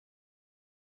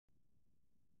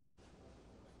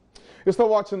You're still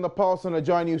watching The Pulse on the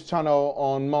Joy News channel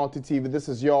on Multi TV. This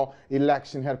is your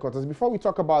election headquarters. Before we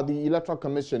talk about the Electoral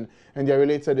Commission and their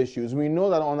related issues, we know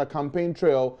that on the campaign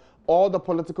trail, all the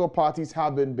political parties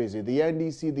have been busy. The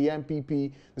NDC, the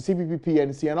MPP, the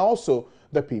CPP-PNC, and also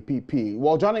the PPP.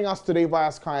 Well, joining us today via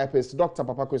Skype is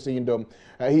Dr.Papa Nduom.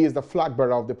 He is the flag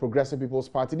bearer of the Progressive People's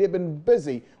Party. They've been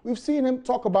busy. We've seen him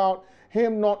talk about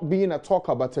him not being a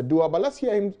talker but a doer. But let's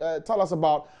hear him tell us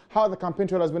about how the campaign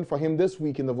trail has been for him this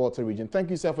week in the Volta region. Thank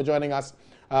you, sir, for joining us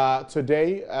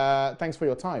today. Thanks for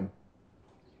your time.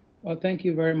 Well, thank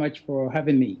you very much for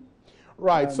having me.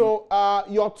 Right. So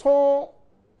your tour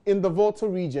in the Volta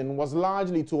region was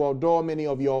largely to adore many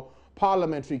of your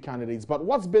parliamentary candidates. But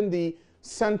what's been the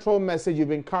central message you've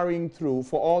been carrying through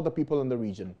for all the people in the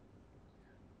region?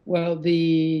 Well,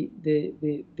 this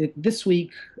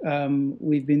week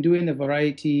we've been doing a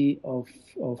variety of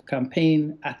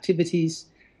campaign activities,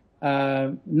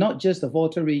 not just the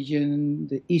Volta region,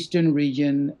 the Eastern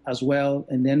region as well,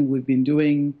 and then we've been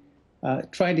doing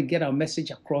trying to get our message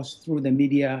across through the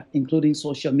media, including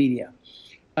social media.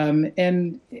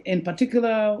 And in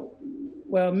particular,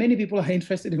 well, many people are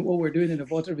interested in what we're doing in the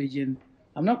Volta region.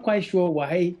 I'm not quite sure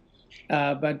why,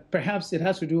 but perhaps it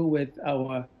has to do with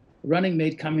our running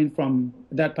mate coming from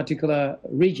that particular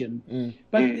region.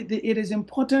 But it is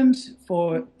important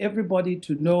for everybody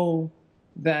to know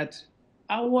that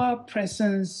our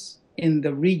presence in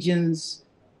the regions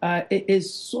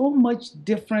is so much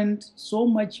different, so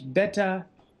much better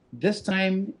this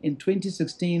time in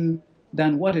 2016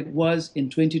 than what it was in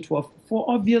 2012 for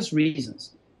obvious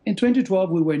reasons. In 2012,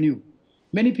 we were new.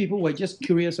 Many people were just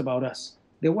curious about us.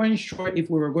 They weren't sure if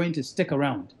we were going to stick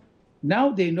around. Now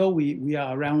they know we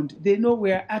are around. They know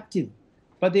we are active.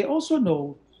 But they also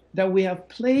know that we have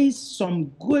placed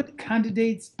some good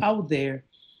candidates out there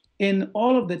in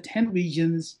all of the 10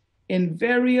 regions in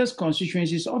various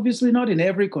constituencies, obviously not in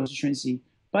every constituency,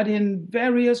 but in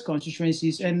various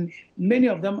constituencies, and many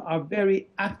of them are very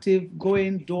active,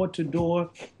 going door to door,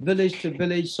 village to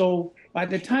village. So by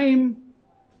the time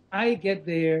I get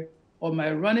there, or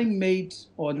my running mate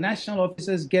or national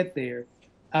officers get there,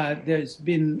 there's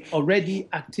been already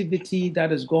activity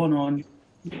that has gone on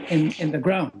in the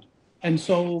ground. And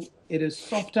so it is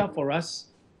softer for us.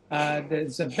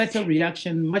 There's a better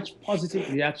reaction, much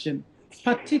positive reaction,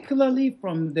 particularly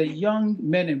from the young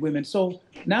men and women. So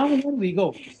now when we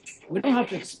go, we don't have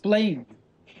to explain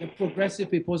the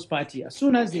Progressive People's Party. As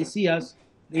soon as they see us,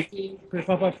 they say,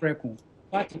 Papa Prekun,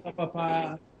 Party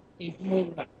Papa,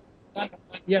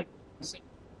 yeah.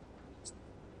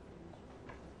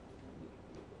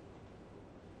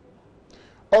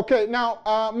 Okay, now,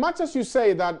 much as you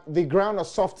say that the ground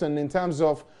has softened in terms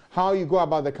of how you go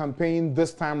about the campaign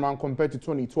this time around compared to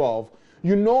 2012,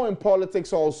 you know in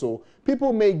politics also,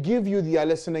 people may give you their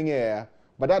listening ear,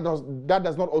 but that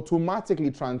does not automatically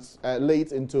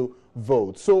translate into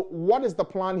votes. So what is the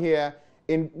plan here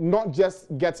in not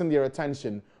just getting their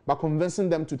attention, but convincing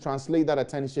them to translate that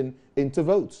attention into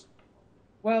votes?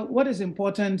 Well, what is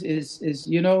important is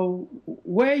you know,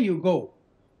 where you go,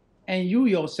 and you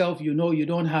yourself, you know, you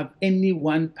don't have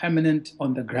anyone permanent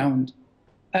on the ground.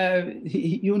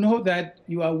 You know that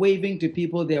you are waving to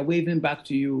people, they're waving back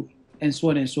to you, and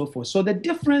so on and so forth. So the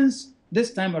difference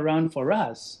this time around for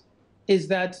us is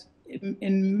that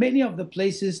in many of the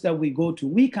places that we go to,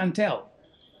 we can tell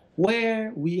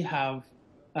where we have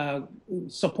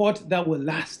support that will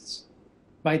last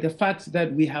by the fact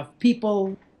that we have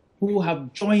people who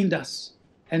have joined us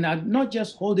and are not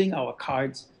just holding our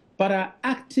cards, but are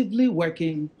actively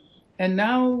working. And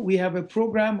now we have a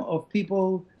program of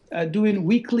people doing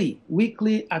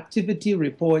weekly activity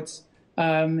reports.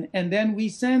 And then we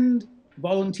send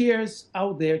volunteers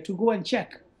out there to go and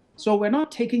check. So we're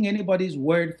not taking anybody's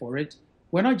word for it.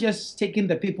 We're not just taking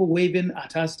the people waving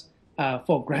at us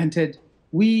for granted.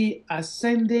 We are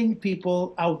sending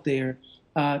people out there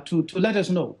to let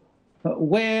us know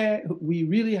where we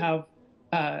really have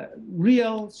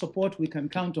real support we can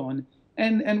count on,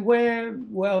 and where,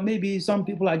 well, maybe some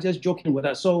people are just joking with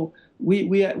us. So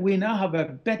we now have a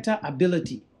better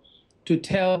ability to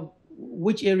tell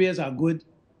which areas are good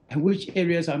and which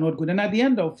areas are not good. And at the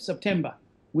end of September,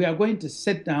 we are going to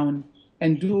sit down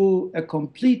and do a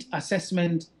complete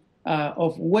assessment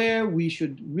of where we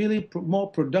should really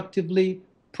more productively,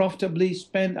 profitably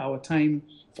spend our time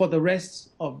for the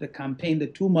rest of the campaign, the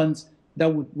 2 months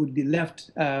that would be left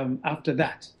after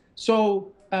that.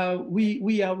 So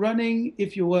we are running,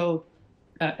 if you will,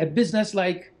 a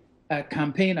business-like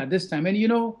campaign at this time. And you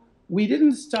know, we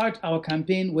didn't start our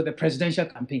campaign with a presidential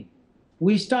campaign.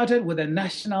 We started with a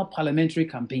national parliamentary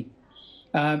campaign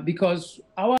because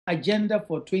our agenda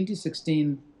for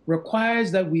 2016 requires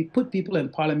that we put people in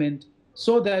parliament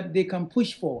so that they can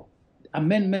push for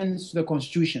amendments to the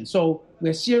constitution. So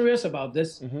we're serious about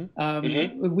this.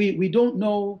 We don't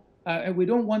know, and we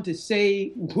don't want to say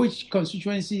which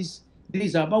constituencies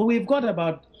these are, but we've got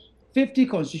about 50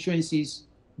 constituencies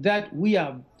that we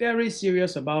are very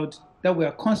serious about, that we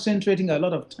are concentrating a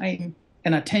lot of time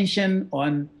and attention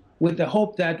on, with the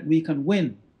hope that we can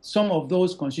win some of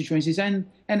those constituencies and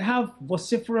have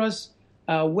vociferous,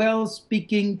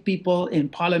 well-speaking people in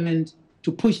parliament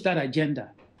to push that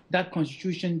agenda, that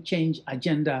constitution change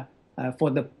agenda for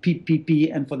the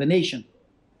PPP and for the nation.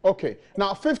 Okay.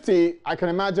 Now, 50, I can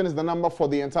imagine, is the number for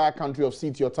the entire country of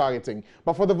seats you're targeting.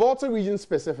 But for the Volta region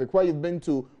specific, where you've been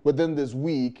to within this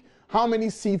week, how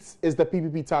many seats is the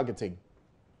PPP targeting?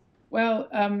 Well,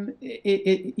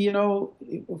 you know,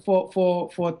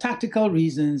 for tactical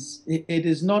reasons, it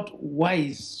is not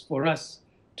wise for us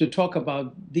to talk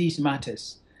about these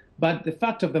matters. But the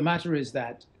fact of the matter is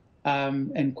that,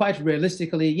 and quite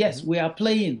realistically, yes, we are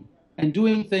playing and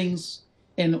doing things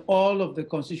in all of the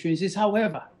constituencies.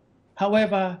 However,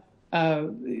 if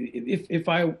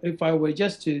I were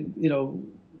just to, you know,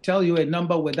 tell you a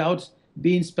number without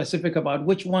being specific about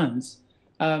which ones,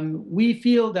 we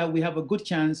feel that we have a good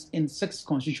chance in 6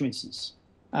 constituencies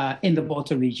in the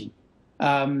Volta region.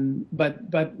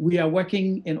 But we are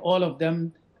working in all of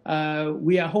them.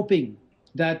 We are hoping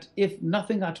that if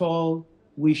nothing at all,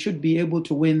 we should be able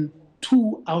to win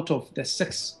 2 out of the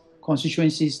 6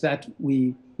 constituencies that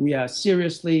we are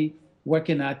seriously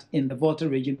working at in the Volta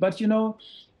region. But, you know,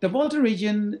 the Volta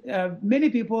region,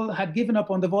 many people had given up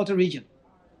on the Volta region.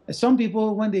 Some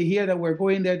people, when they hear that we're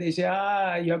going there, they say,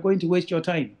 you're going to waste your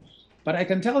time. But I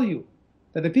can tell you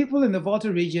that the people in the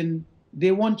Volta region,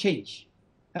 they want change.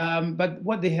 But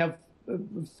what they have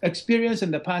experienced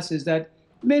in the past is that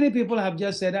many people have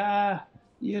just said,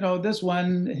 you know, this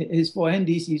one is for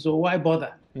NDC, so why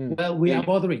bother? Well, we are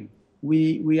bothering.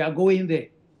 We are going there,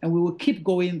 and we will keep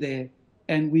going there.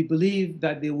 And we believe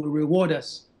that they will reward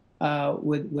us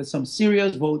with some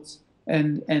serious votes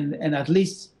and at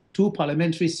least 2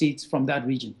 parliamentary seats from that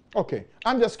region. Okay,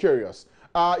 I'm just curious.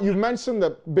 You've mentioned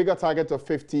the bigger target of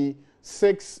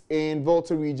 56 in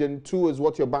Volta region. 2 is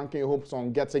what you're banking your hopes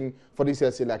on getting for this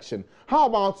year's election. How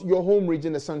about your home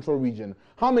region, the central region?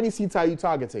 How many seats are you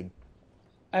targeting?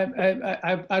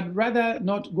 I'd rather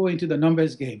not go into the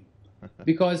numbers game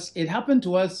because it happened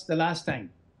to us the last time.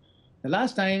 The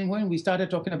last time when we started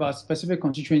talking about specific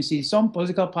constituencies, some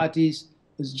political parties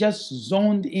was just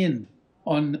zoned in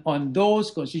on those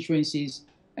constituencies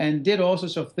and did all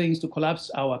sorts of things to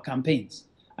collapse our campaigns.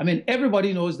 I mean,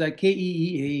 everybody knows that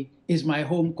KEEA is my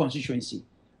home constituency.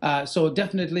 So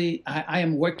definitely I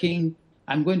am working.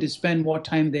 I'm going to spend more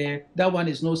time there. That one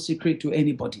is no secret to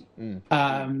anybody.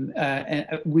 And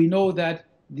we know that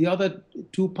the other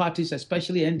 2 parties,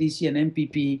 especially NDC and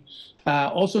MPP,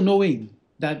 also knowing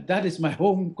that that is my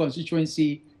home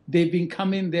constituency, they've been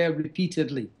coming there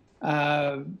repeatedly.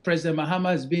 President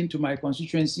Mahama has been to my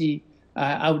constituency,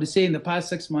 I would say in the past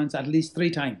 6 months, at least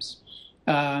 3 times.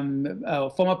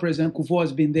 Former President Kufuor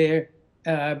has been there,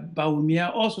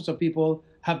 Bawumia, all sorts of people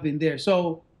have been there.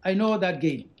 So I know that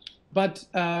game. But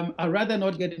I'd rather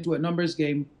not get into a numbers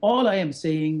game. All I am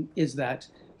saying is that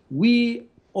we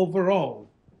overall,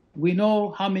 we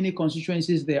know how many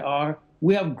constituencies there are.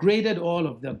 We have graded all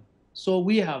of them. So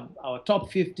we have our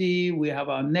top 50, we have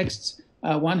our next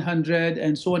 100,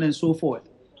 and so on and so forth.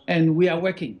 And we are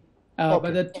working.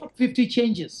 But the top 50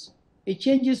 changes. It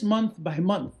changes month by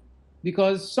month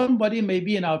because somebody may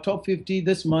be in our top 50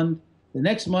 this month. The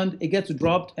next month, it gets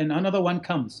dropped and another one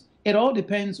comes. It all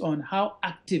depends on how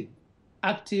active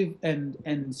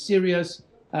and serious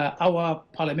our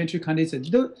parliamentary candidates are.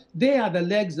 They are the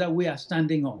legs that we are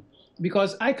standing on.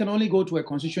 Because I can only go to a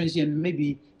constituency and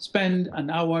maybe spend an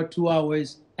hour, 2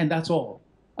 hours, and that's all.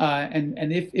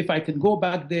 And if I can go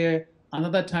back there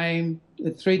another time,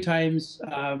 3 times,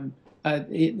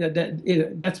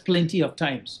 that's plenty of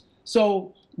times.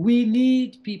 So we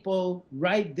need people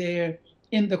right there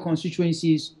in the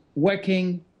constituencies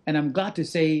working. And I'm glad to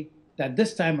say that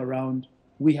this time around,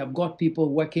 we have got people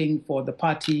working for the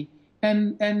party.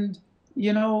 And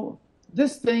you know,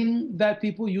 this thing that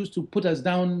people used to put us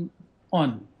down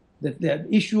on, the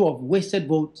issue of wasted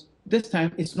votes, this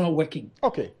time it's not working.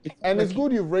 Okay, it's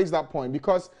good you've raised that point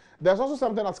because there's also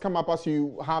something that's come up as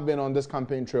you have been on this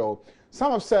campaign trail.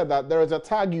 Some have said that there is a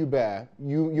tag you bear,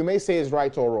 you may say is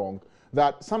right or wrong,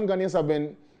 that some Ghanaians have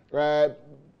been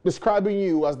describing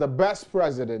you as the best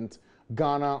president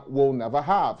Ghana will never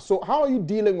have. So how are you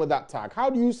dealing with that tag? How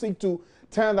do you seek to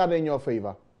turn that in your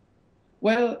favor?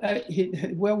 Well,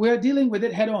 we're dealing with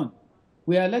it head on.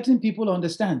 We are letting people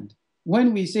understand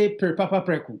when we say per papa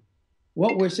preku,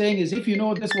 what we're saying is if you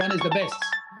know this one is the best,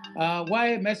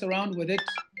 why mess around with it,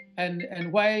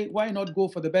 and why not go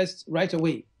for the best right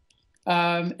away?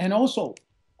 And also,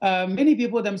 many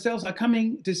people themselves are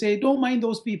coming to say, don't mind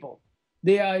those people.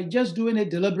 They are just doing it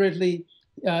deliberately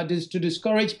to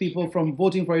discourage people from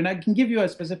voting for it. And I can give you a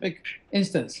specific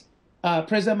instance.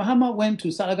 President Mahama went to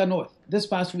Salaga North this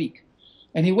past week,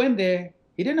 and he went there.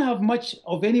 He didn't have much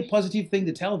of any positive thing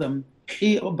to tell them,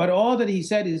 but all that he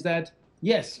said is that,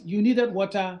 yes, you needed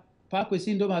water.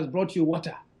 Kwesi Nduom has brought you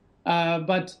water,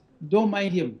 but don't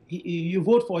mind him. You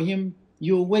vote for him,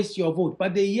 you waste your vote.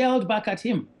 But they yelled back at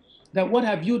him that, what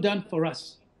have you done for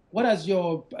us? What has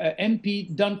your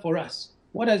MP done for us?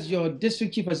 What has your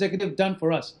district chief executive done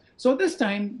for us? So this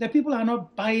time, the people are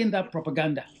not buying that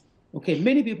propaganda. Okay,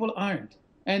 many people aren't.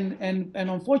 And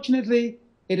unfortunately,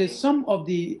 it is some of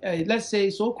the, let's say,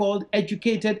 so-called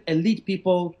educated elite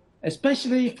people,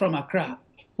 especially from Accra,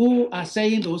 who are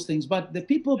saying those things. But the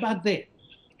people back there,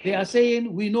 they are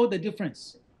saying, we know the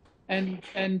difference. And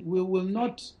we will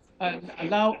not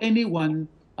allow anyone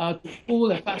to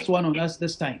pull a fast one on us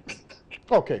this time.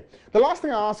 Okay. The last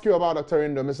thing I'll ask you about, Dr.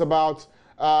 Nduom, is about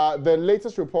the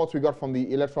latest reports we got from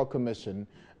the Electoral Commission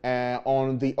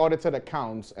on the audited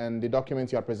accounts and the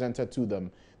documents you have presented to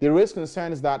them. They raise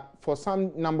concerns that for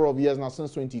some number of years now,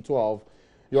 since 2012,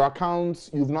 your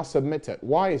accounts you've not submitted.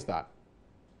 Why is that?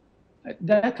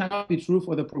 That cannot be true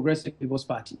for the Progressive People's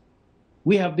Party.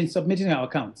 We have been submitting our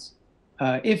accounts.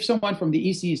 If someone from the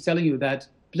EC is telling you that,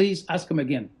 please ask them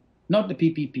again. Not the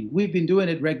PPP. We've been doing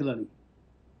it regularly.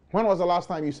 When was the last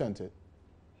time you sent it?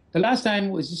 The last time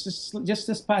was just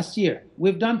this past year.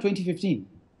 We've done 2015.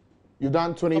 You've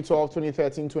done 2012,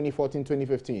 2013, 2014,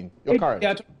 2015. You're current.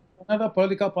 Yeah, another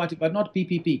political party, but not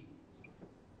PPP.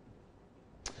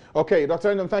 Okay,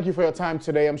 Dr. Nduom, thank you for your time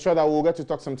today. I'm sure that we'll get to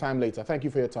talk some time later. Thank you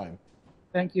for your time.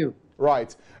 Thank you.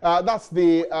 Right. That's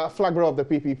the flag bearer of the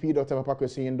PPP, Dr.Papa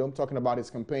kwesi Nduom, talking about his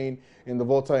campaign in the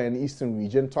Volta and Eastern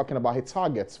region, talking about his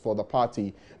targets for the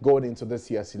party going into this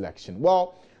year's election.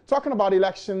 Well, talking about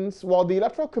elections, well, the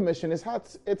Electoral Commission it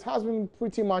has been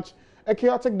pretty much a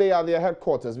chaotic day at their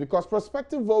headquarters because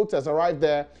prospective voters arrived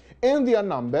there in their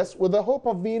numbers with the hope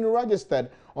of being registered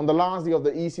on the last day of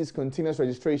the EC's continuous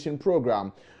registration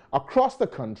program. Across the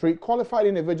country, qualified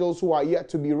individuals who are yet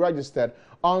to be registered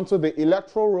onto the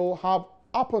electoral roll have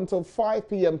up until 5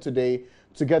 p.m. today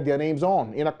to get their names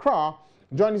on. In Accra,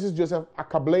 Journalist Joseph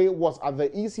Akable was at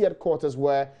the EC headquarters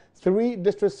where 3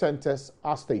 district centers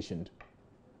are stationed.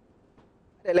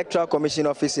 The Electoral Commission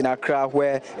office in Accra,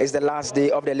 where it's the last day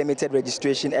of the limited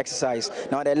registration exercise.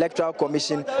 Now, the Electoral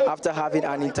Commission, after having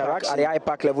an interaction at the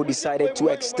IPAC level, decided to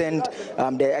extend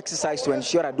the exercise to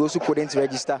ensure that those who couldn't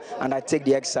register undertake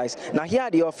the exercise. Now, here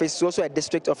at the office, also a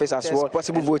district office as well,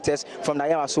 possible voters from the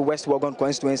Ayawaso West Wagon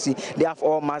constituency, they have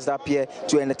all massed up here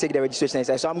to undertake the registration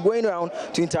exercise. So I'm going around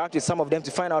to interact with some of them to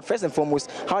find out, first and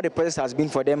foremost, how the process has been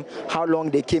for them, how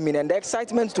long they came in, and the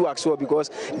excitement too as well,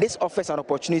 because this offers an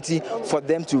opportunity for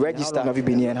them to register. How long have you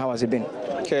been here and how has it been?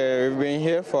 Okay, we've been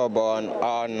here for about an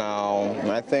hour now.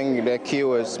 I think the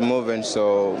queue is moving,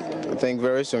 so I think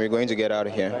very soon we're going to get out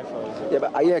of here. Yeah,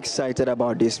 but are you excited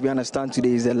about this? We understand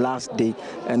today is the last day,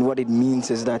 and what it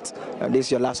means is that this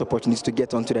is your last opportunity to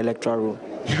get onto the electoral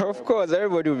roll. Of course,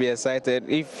 everybody will be excited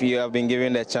if you have been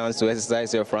given the chance to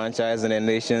exercise your franchise and the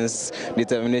nation's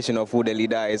determination of who the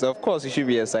leader is. Of course, you should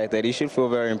be excited. You should feel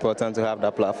very important to have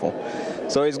that platform.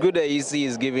 So it's good that EC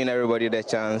is giving everybody the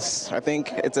chance. I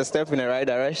think it's a step in the right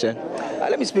direction.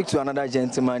 Let me speak to another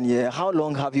gentleman here. How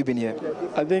long have you been here?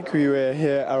 I think we were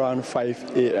here around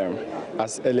 5 a.m.,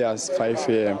 as early as 5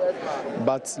 a.m.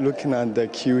 But looking at the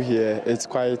queue here, it's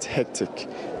quite hectic.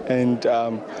 And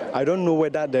I don't know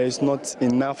whether there is not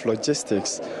enough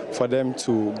logistics for them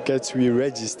to get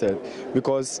re-registered,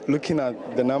 because looking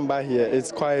at the number here,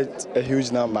 it's quite a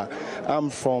huge number. I'm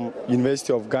from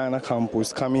University of Ghana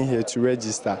campus coming here to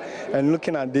register. And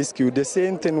looking at this queue, the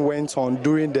same thing went on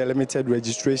during the limited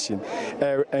registration,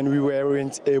 and we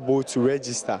weren't able to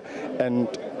register. And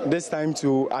this time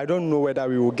too, I don't know whether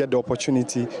we will get the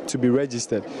opportunity to be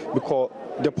registered, because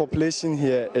the population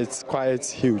here is quite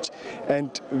huge,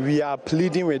 and we are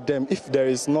pleading with them, if there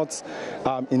is not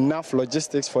enough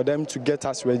logistics for them to get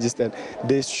us registered,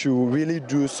 they should really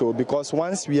do so, because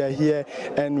once we are here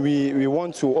and we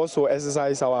want to also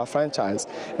exercise our franchise,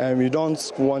 and we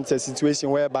don't want a situation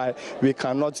whereby we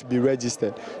cannot be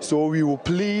registered. So we will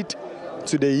plead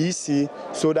to the EC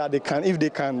so that they can, if they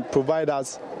can provide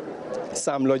us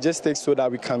some logistics so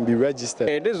that we can be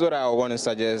registered. This is what I want to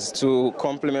suggest to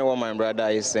complement what my brother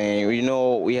is saying. We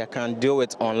know we can do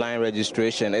with online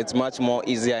registration. It's much more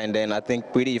easier and then I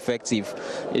think pretty effective.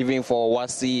 Even for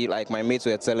WASI, like my mates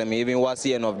were telling me, even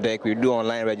WASI and of deck, we do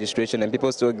online registration and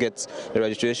people still get the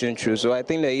registration through. So I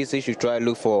think the EC should try to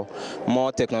look for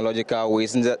more technological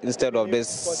ways instead of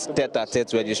this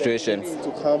tete-a-tete registration.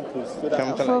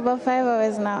 For about 5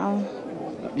 hours now.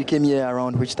 You came here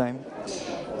around which time?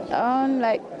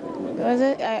 Like, was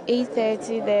it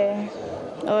 8:30 there?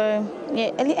 Or,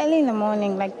 yeah, early in the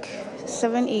morning, like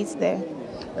 7, 8 there.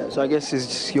 So I guess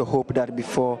it's your hope that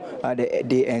before the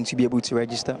day ends, you'll be able to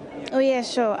register? Oh, yeah,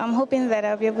 sure. I'm hoping that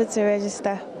I'll be able to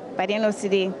register by the end of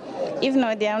today. If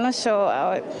not, I'm not sure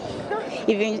I'll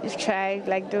even try,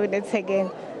 like, doing it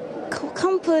again.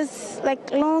 Campus,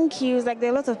 like long queues, like there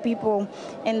are a lot of people,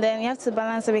 and then you have to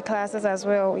balance with classes as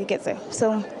well. You get there.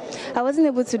 So I wasn't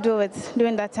able to do it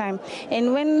during that time.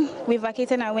 And when we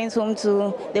vacated, I went home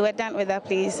they were done with that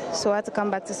place. So I had to come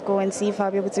back to school and see if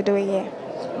I'll be able to do it here.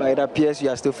 But it appears you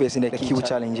are still facing the queue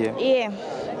challenge here.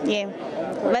 Yeah.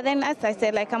 But then, as I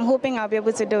said, like I'm hoping I'll be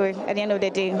able to do it at the end of the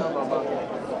day.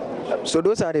 So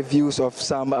those are the views of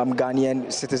some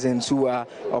Ghanaian citizens who are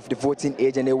of the voting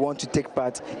age and they want to take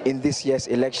part in this year's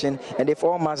election. And they've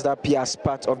all massed up here as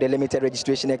part of the limited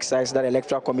registration exercise that the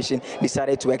Electoral Commission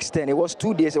decided to extend. It was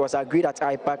 2 days. It was agreed at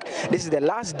IPAC. This is the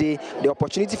last day, the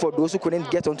opportunity for those who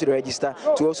couldn't get onto the register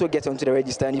to also get onto the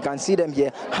register. And you can see them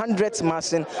here, hundreds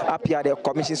massing up here at the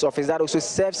Commission's office. That also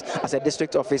serves as a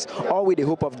district office, all with the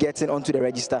hope of getting onto the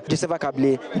register. Joseph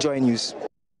Akable, Joy News.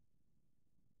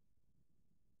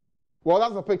 Well,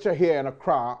 that's a picture here in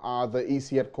Accra, the EC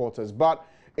headquarters. But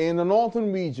in the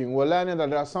northern region, we're learning that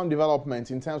there are some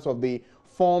developments in terms of the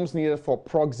forms needed for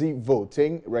proxy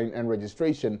voting and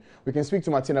registration. We can speak to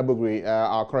Martina Bugri,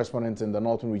 our correspondent in the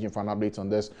northern region, for an update on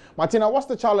this. Martina, what's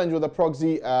the challenge with the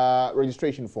proxy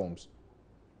registration forms?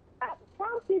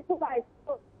 Some people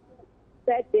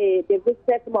said they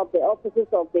visited some of the offices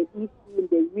of the EC in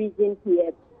the region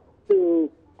here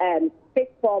to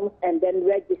pick forms and then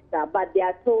register, but they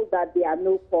are told that there are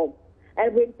no forms.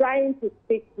 And we're trying to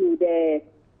speak to the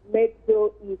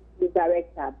Metro East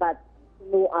director, but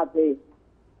no avail.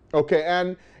 Okay,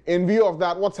 and in view of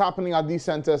that, what's happening at these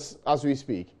centers as we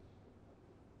speak?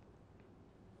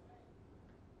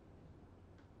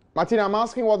 Martina, I'm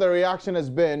asking what the reaction has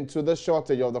been to the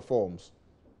shortage of the forms.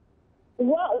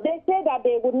 Well, they say that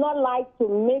they would not like to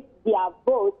miss their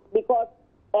votes because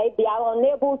if they are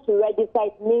unable to register,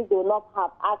 it means they will not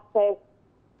have access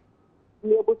to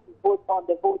be able to vote on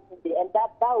the voting day, and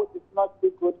that is not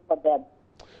too good for them.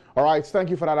 All right, thank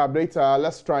you for that update.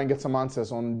 Let's try and get some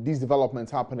answers on these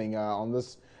developments happening on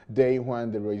this day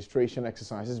when the registration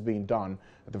exercise is being done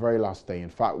at the very last day. In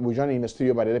fact, we're joining in the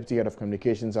studio by the Deputy Head of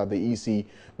Communications at the EC,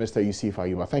 Mr. Yusuf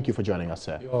Ayuba. Thank you for joining us,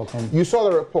 sir. You're welcome. You saw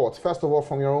the report, first of all,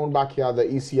 from your own backyard, the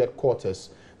EC headquarters.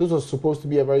 This was supposed to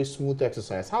be a very smooth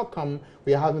exercise. How come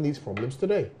we are having these problems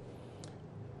today?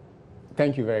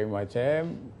 Thank you very much.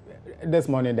 This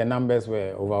morning the numbers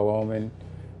were overwhelming,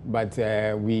 but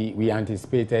we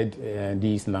anticipated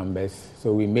these numbers,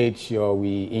 so we made sure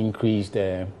we increased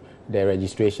the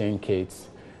registration kits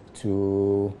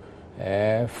to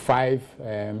 5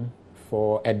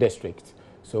 for a district.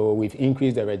 So we've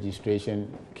increased the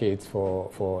registration kits for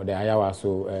the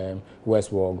Ayawaso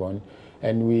West Wuogon.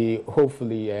 And we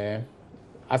hopefully, as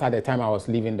at the time I was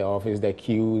leaving the office, the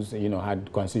queues,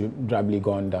 had considerably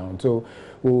gone down. So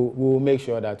we'll make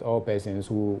sure that all persons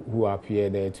who appear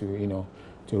there to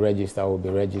register will be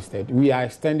registered. We are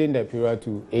extending the period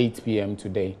to 8 p.m.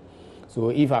 today. So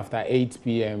if after 8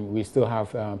 p.m. we still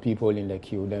have people in the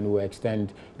queue, then we'll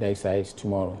extend the exercise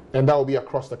tomorrow. And that will be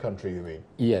across the country, you mean?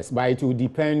 Yes, but it will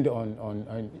depend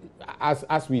on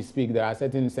as we speak, there are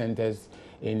certain centers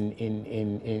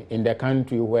in the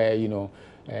country where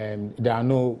there are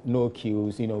no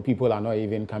queues. People are not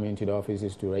even coming to the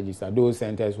offices to register. Those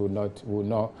centers will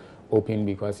not open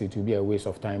because it will be a waste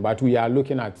of time. But we are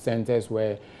looking at centers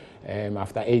where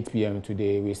after 8 p.m.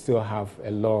 today we still have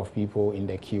a lot of people in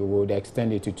the queue. We'll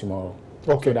extend it to tomorrow.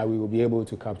 Okay. So that we will be able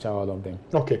to capture all of them.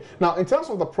 Okay. Now, in terms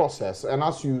of the process, and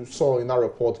as you saw in that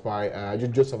report by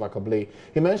Joseph Akable,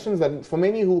 he mentions that for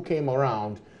many who came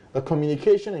around, the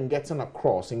communication in getting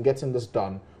across, in getting this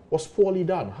done, was poorly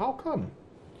done. How come?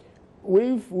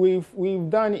 We've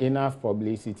done enough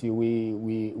publicity.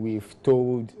 We've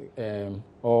told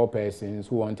all persons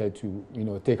who wanted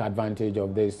to take advantage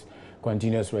of this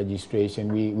continuous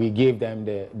registration. We gave them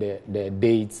the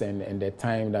dates and the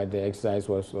time that the exercise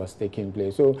was taking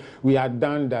place. So we had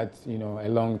done that a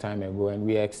long time ago, and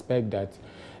we expect that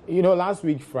last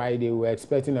week Friday we were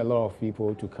expecting a lot of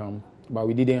people to come. but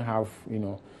we didn't have,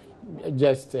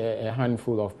 just a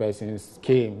handful of persons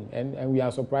came, and we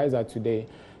are surprised that today,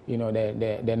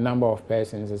 the number of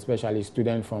persons, especially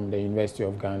students from the University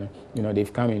of Ghana,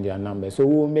 they've come in their numbers. So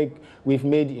we've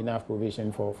made enough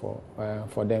provision for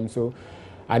them. So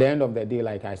at the end of the day,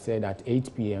 like I said, at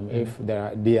 8 p.m., if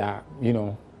there are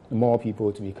more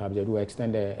people to be captured, we'll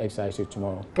extend the exercise to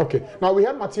tomorrow. Okay. Now, we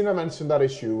had Martina mention that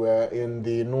issue in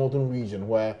the northern region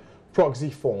where proxy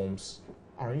forms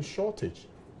are in shortage.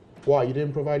 Why? You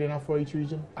didn't provide enough for each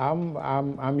region?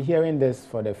 I'm hearing this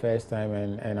for the first time,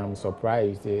 and I'm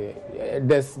surprised.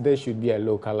 This should be a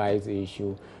localized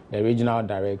issue. The regional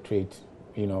directorate,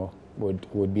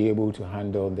 would be able to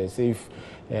handle this. If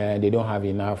they don't have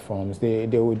enough forms, they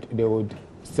would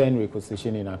send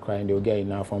requisition in Accra and they'll get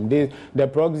enough from this. The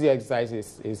proxy exercise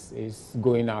is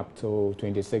going up to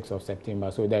 26th of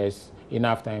September, so there is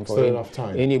enough time for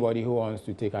anybody who wants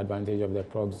to take advantage of the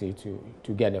proxy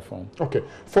to get the form. Okay.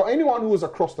 For anyone who is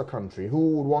across the country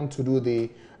who would want to do the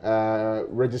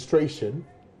registration,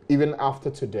 even after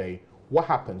today, what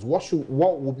happens? What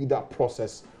will be that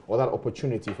process or that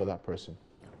opportunity for that person?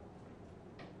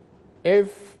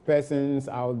 If persons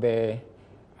out there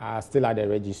are still at the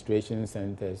registration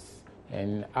centers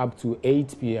and up to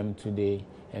 8 p.m. today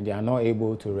and they are not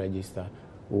able to register,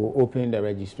 we'll open the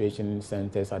registration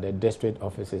centers at the district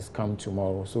offices come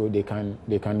tomorrow, so they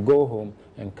can go home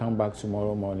and come back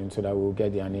tomorrow morning so that we'll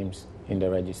get their names in the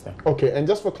register. Okay, and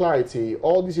just for clarity,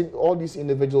 all these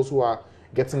individuals who are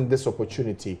getting this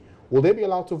opportunity, will they be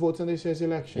allowed to vote in this year's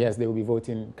election? Yes, they will be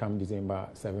voting come December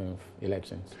 7th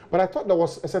elections. But I thought there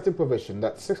was a certain provision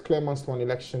that 6 clear months to an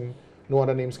election, no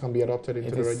other names can be adopted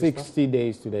into the register? 60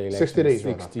 days to the election. 60 days,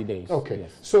 60 days. Okay.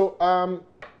 Yes. So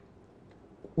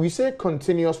we say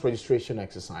continuous registration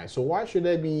exercise. So why should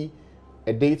there be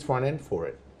a date for an end for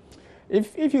it?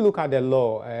 If you look at the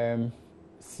law,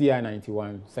 CI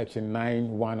 91, Section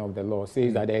 9(1) of the law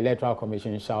says that the Electoral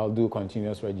Commission shall do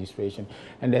continuous registration.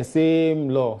 And the same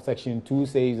law, Section 2,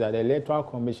 says that the Electoral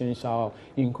Commission shall,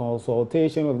 in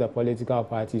consultation with the political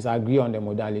parties, agree on the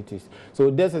modalities. So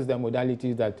this is the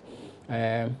modalities that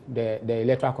the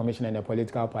Electoral Commission and the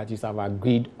political parties have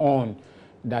agreed on,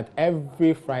 that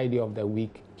every Friday of the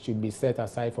week should be set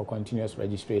aside for continuous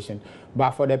registration.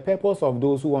 But for the purpose of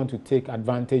those who want to take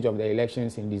advantage of the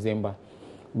elections in December,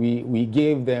 we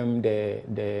gave them the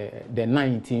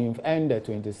 19th and the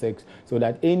 26th, so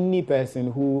that any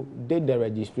person who did the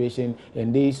registration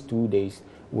in these 2 days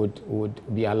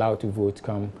would be allowed to vote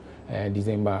come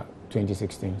December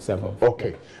 2016, 7th.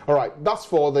 Okay. All right. That's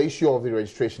for the issue of the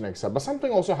registration exercise. But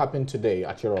something also happened today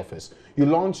at your office. You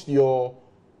launched your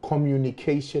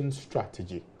communication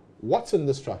strategy. What's in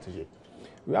the strategy?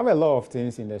 We have a lot of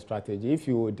things in the strategy. If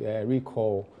you would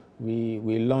recall, we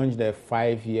launched a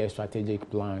 5-year strategic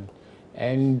plan,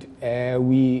 and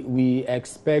we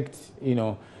expect,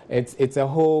 it's a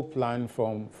whole plan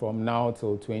from now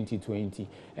till 2020,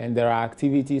 and there are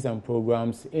activities and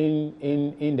programs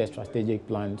in the strategic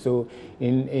plan. So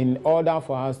in order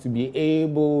for us to be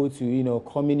able to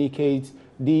communicate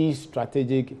these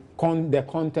strategic the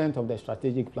content of the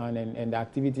strategic plan and the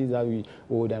activities that we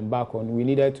would embark on, we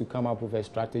needed to come up with a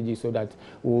strategy so that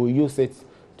we'll use it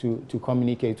to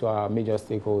communicate to our major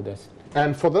stakeholders.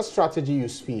 And for the strategy you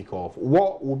speak of,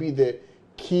 what will be the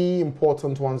key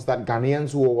important ones that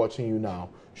Ghanaians who are watching you now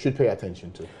should pay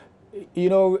attention to?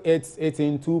 It's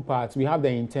in two parts. We have the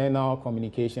internal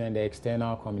communication and the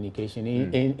external communication.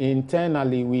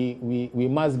 Internally, we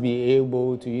must be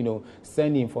able to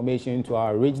send information to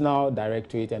our regional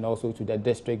directorate and also to the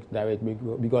district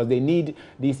directorate, because they need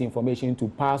this information to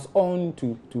pass on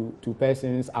to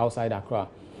persons outside Accra.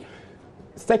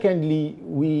 Secondly,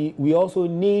 we also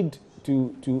need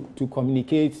to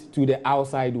communicate to the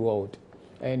outside world,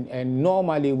 and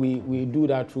normally we do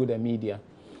that through the media.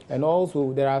 And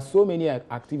also, there are so many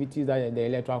activities that the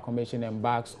Electoral Commission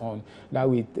embarks on that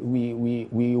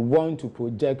we want to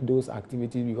project those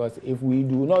activities, because if we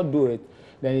do not do it,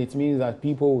 then it means that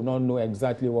people will not know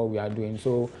exactly what we are doing.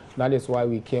 So that is why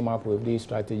we came up with this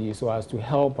strategy, so as to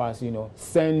help us,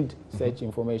 send such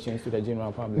information to the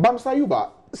general public. Bamsa Yuba,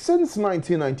 since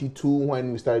 1992,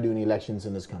 when we started doing elections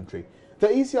in this country, the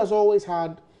EC has always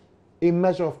had a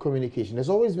measure of communication. There's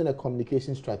always been a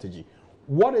communication strategy.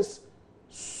 What is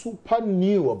super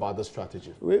new about the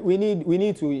strategy? We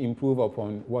need to improve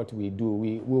upon what we do.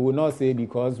 We will not say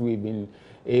because we've been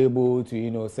able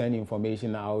to send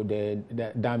information out there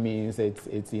that means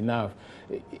it's enough.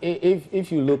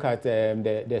 If you look at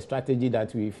the strategy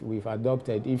that we've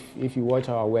adopted, if you watch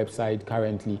our website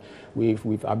currently, we've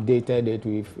updated it.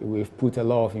 We've put a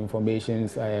lot of information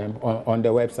on the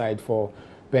website for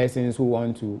persons who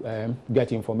want to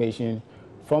get information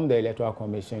from the Electoral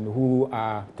Commission, who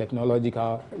are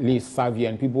technologically savvy,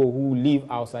 and people who live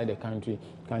outside the country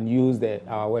can use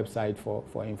our website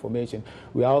for information.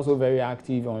 We are also very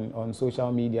active on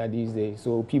social media these days.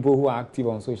 So people who are active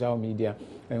on social media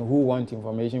and who want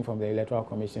information from the Electoral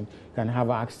Commission can have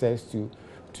access to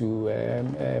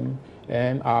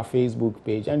our Facebook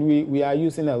page. And we are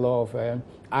using a lot of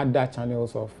other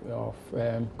channels of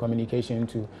communication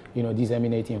to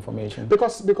disseminate information.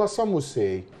 Because some will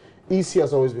say, EC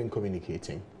has always been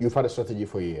communicating. You've had a strategy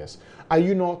for years. Are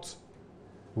you not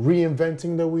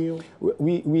reinventing the wheel?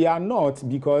 We are not,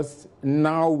 because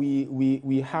now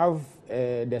we have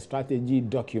the strategy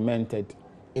documented.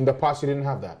 In the past, you didn't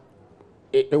have that?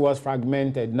 It was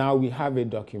fragmented. Now we have it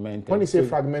documented. When you say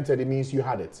fragmented, it means you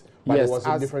had it, but yes, it was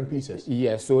in different pieces.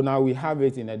 Yes, so now we have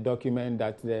it in a document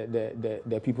that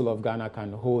the people of Ghana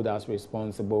can hold us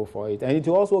responsible for it. And it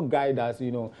will also guide us,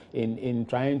 in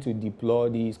trying to deploy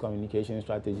these communication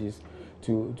strategies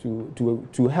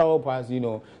to help us,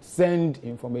 send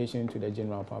information to the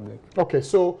general public. Okay,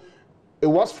 so it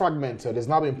was fragmented. It's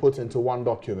now been put into one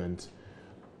document.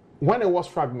 When it was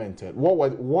fragmented,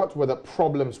 what were the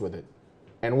problems with it?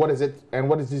 And what is it? And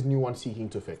what is this new one seeking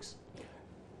to fix?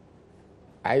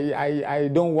 I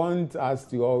don't want us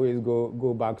to always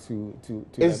go back to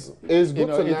it's good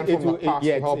to learn from the past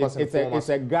to help us inform us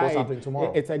what's happening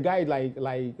tomorrow. It's a guide,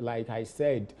 like I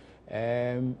said.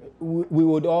 We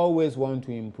would always want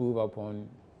to improve upon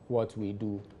what we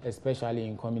do, especially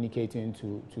in communicating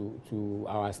to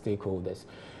our stakeholders.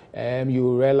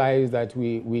 You realize that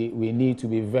we need to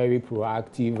be very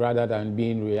proactive rather than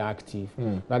being reactive.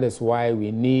 That is why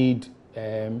we need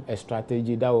a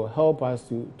strategy that will help us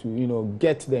to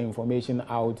get the information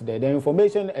out there. The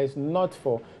information is not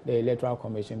for the Electoral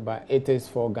Commission, but it is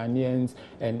for Ghanaians,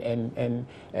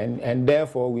 and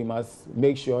therefore we must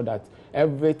make sure that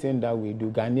everything that we do,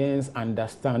 Ghanaians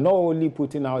understand, not only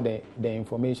putting out the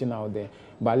information out there,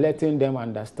 but letting them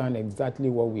understand exactly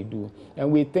what we do.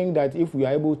 And we think that if we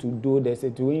are able to do this,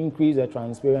 it will increase the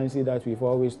transparency that we've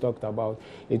always talked about.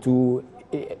 It will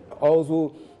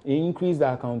also increase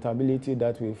the accountability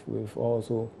that we've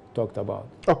also talked about.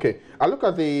 Okay, I look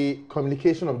at the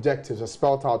communication objectives as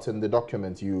spelled out in the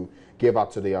document you gave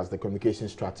out today as the communication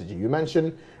strategy. You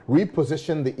mentioned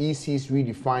reposition the EC's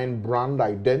redefined brand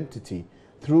identity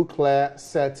through clear,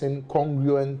 certain,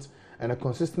 congruent, and a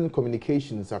consistent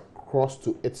communications across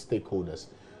to its stakeholders.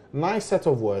 Nice set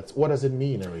of words. What does it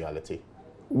mean in reality?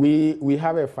 We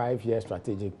have a 5-year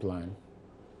strategic plan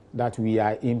that we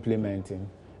are implementing.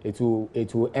 It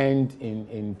will end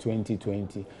in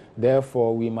 2020.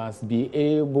 Therefore, we must be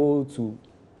able to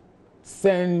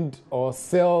send or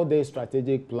sell the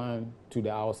strategic plan to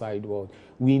the outside world.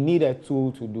 We need a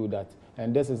tool to do that,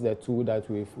 and this is the tool that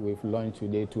we've launched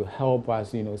today to help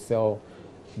us, sell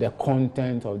the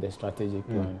content of the strategic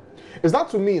plan. Is that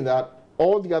to mean that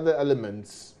all the other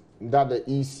elements that the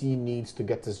EC needs to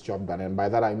get this job done, and by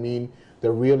that I mean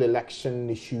the real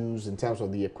election issues in terms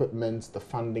of the equipment, the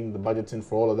funding, the budgeting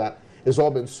for all of that, it's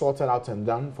all been sorted out and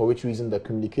done, for which reason the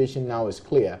communication now is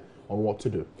clear on what to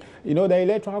do? The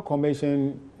Electoral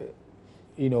Commission,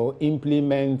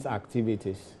 implements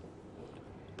activities.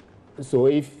 So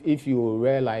if you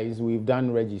realize, we've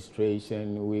done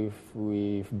registration,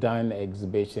 we've done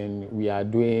exhibition, we are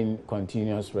doing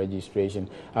continuous registration.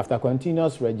 After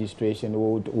continuous registration,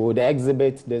 we would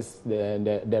exhibit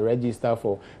the register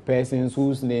for persons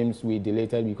whose names we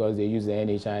deleted because they used the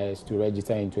NHIS to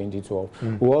register in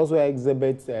 2012. We also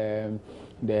exhibit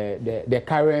the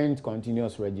current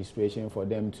continuous registration for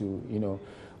them to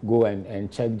go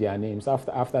and check their names.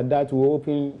 After that, we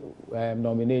open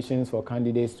nominations for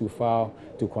candidates to file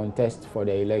to contest for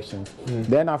the elections.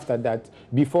 Then after that,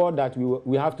 before that,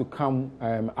 we have to come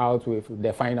out with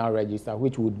the final register,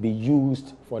 which would be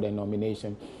used for the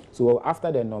nomination. So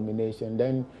after the nomination,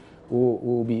 then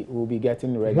we'll be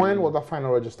getting ready. When will the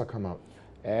final register come out?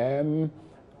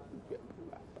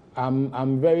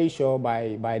 I'm very sure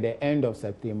by the end of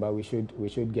September we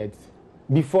should get.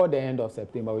 Before the end of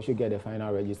September, we should get the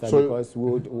final register, because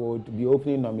we would be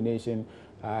opening nomination,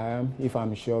 if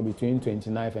I'm sure, between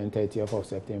 29th and 30th of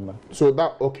September. So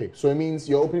it means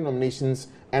you're opening nominations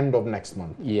end of next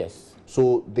month? Yes.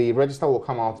 So the register will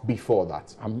come out before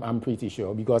that? I'm pretty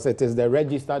sure, because it is the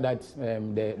register that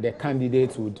the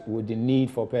candidates would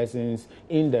need for persons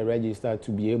in the register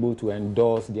to be able to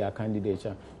endorse their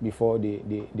candidature before they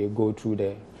go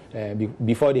through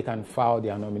before they can file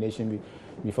their nomination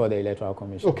before the Electoral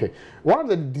Commission. Okay. One of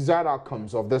the desired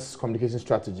outcomes of this communication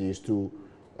strategy is to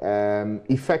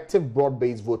effective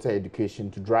broad-based voter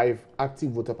education to drive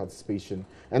active voter participation.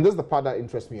 And this is the part that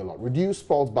interests me a lot. Reduce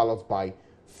false ballots by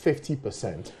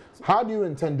 50%. How do you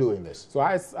intend doing this? So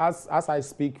as I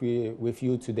speak with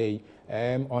you today,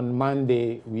 on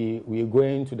Monday, we're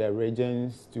going to the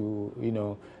regions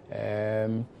to,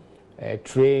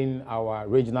 train our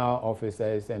regional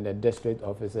officers and the district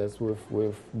officers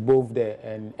with both the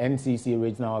NCC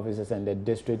regional officers and the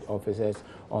district officers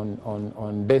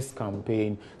on this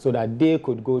campaign, so that they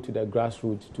could go to the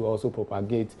grassroots to also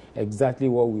propagate exactly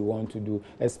what we want to do,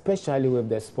 especially with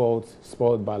the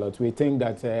spoiled ballots. We think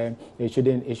that it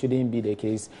shouldn't be the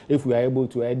case. If we are able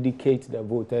to educate the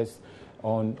voters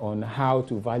on how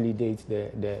to validate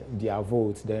their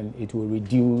votes, then it will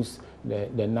reduce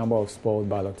the number of spoiled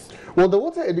ballots. Will the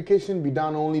voter education be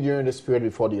done only during this period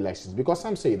before the elections? Because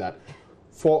some say that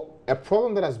for a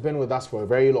problem that has been with us for a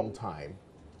very long time,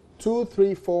 2,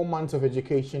 3, 4 months of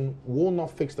education will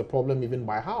not fix the problem even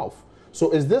by half.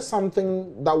 So is this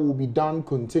something that will be done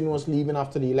continuously even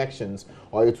after the elections,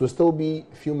 or it will still be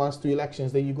a few months to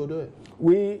elections, then you go do it?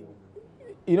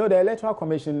 The Electoral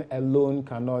Commission alone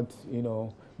cannot,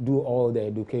 do all the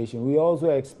education. We also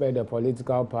expect the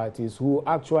political parties who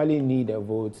actually need the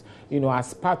votes,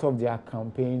 as part of their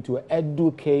campaign, to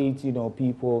educate,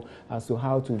 people as to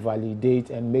how to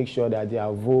validate and make sure that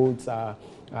their votes are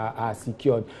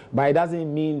secured. But it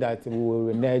doesn't mean that we will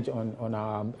renege on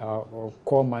our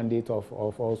core mandate of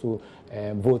also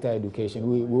voter education.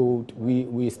 We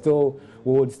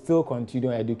would still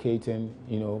continue educating,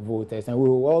 voters, and we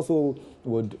will also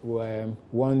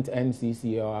want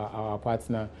NCC, our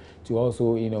partner, to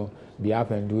also, be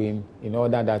up and doing, in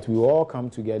order that we all come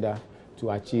together to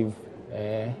achieve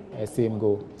a same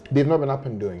goal. They've not been up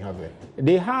and doing, have they?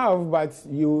 They have, but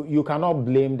you cannot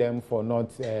blame them for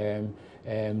not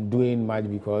doing much,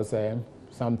 because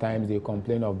sometimes they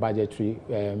complain of budgetary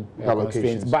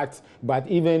constraints. But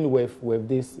even with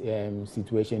this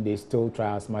situation, they still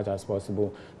try as much as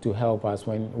possible to help us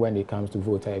when it comes to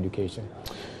voter education.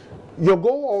 Your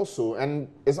goal also, and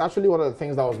it's actually one of the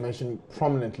things that was mentioned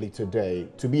prominently today,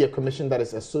 to be a commission that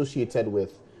is associated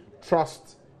with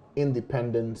trust,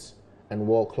 independence, and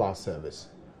world-class service.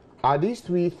 Are these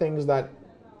three things that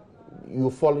you're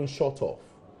falling short of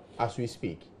as we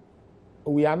speak?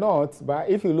 We are not, but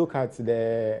if you look at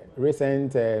the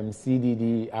recent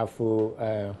CDD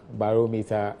Afro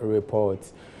Barometer report,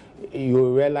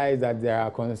 you realize that there are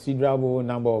a considerable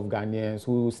number of Ghanaians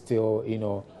who still,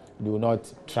 do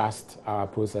not trust our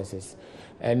processes.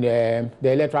 And the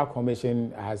Electoral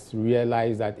Commission has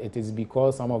realized that it is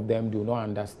because some of them do not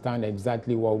understand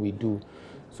exactly what we do.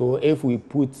 So if we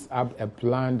put up a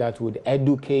plan that would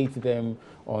educate them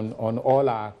on all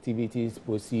our activities,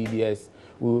 procedures,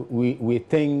 we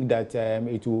think that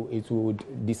it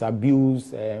would disabuse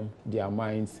their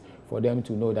minds for them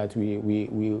to know that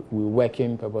we're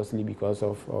working purposely because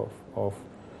of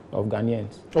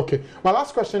Ghanaians. Okay. My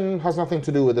last question has nothing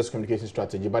to do with this communication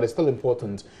strategy, but it's still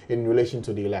important in relation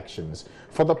to the elections.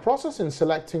 For the process in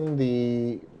selecting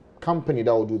the company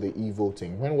that will do the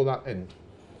e-voting, when will that end?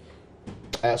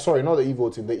 Sorry, not the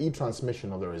e-voting, the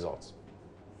e-transmission of the results.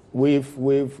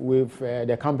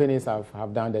 The companies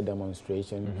have done the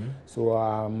demonstration. Mm-hmm. So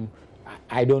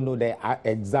I don't know the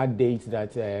exact date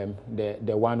that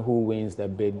the one who wins the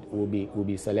bid will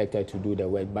be selected to do the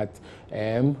work, but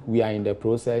we are in the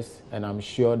process, and I'm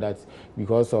sure that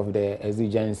because of the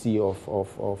exigency of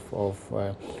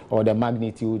or the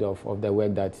magnitude of the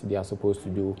work that they are supposed to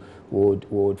do,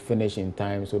 would finish in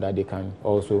time, so that they can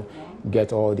also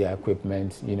get all their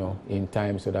equipment, in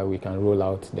time, so that we can roll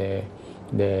out the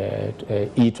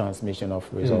e-transmission of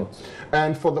results.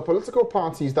 And for the political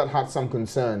parties that had some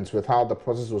concerns with how the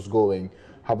process was going,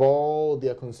 have all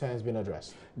their concerns been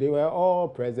addressed? They were all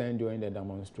present during the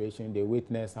demonstration. They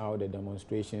witnessed how the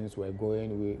demonstrations were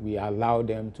going. We allowed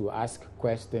them to ask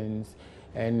questions,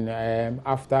 and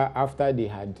after they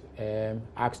had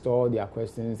asked all their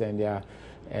questions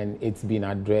and it's been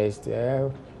addressed,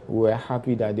 we were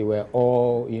happy that they were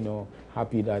all,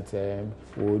 happy that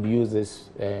we would use this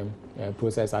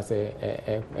process as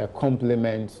a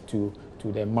complement to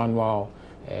the manual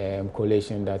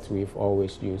collation that we've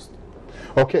always used.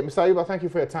 Okay, Mr. Ayuba, thank you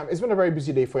for your time. It's been a very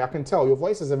busy day for you. I can tell your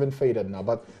voice has even faded now,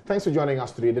 but thanks for joining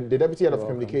us today. The Deputy Head of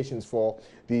Communications for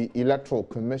the Electoral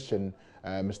Commission,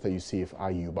 Mr. Yusuf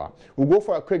Ayuba. We'll go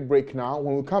for a quick break now.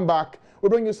 When we come back, we'll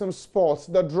bring you some sports.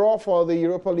 The draw for the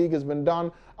Europa League has been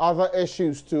done. Other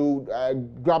issues to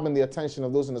grabbing the attention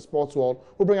of those in the sports world.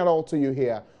 We'll bring it all to you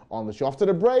here on the show. After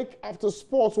the break, after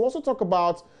sports, we'll also talk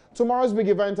about tomorrow's big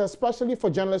event, especially for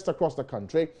journalists across the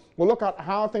country. We'll look at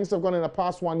how things have gone in the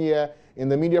past 1 year in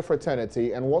the media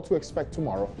fraternity and what to expect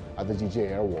tomorrow at the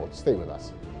GJA Awards. Stay with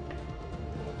us.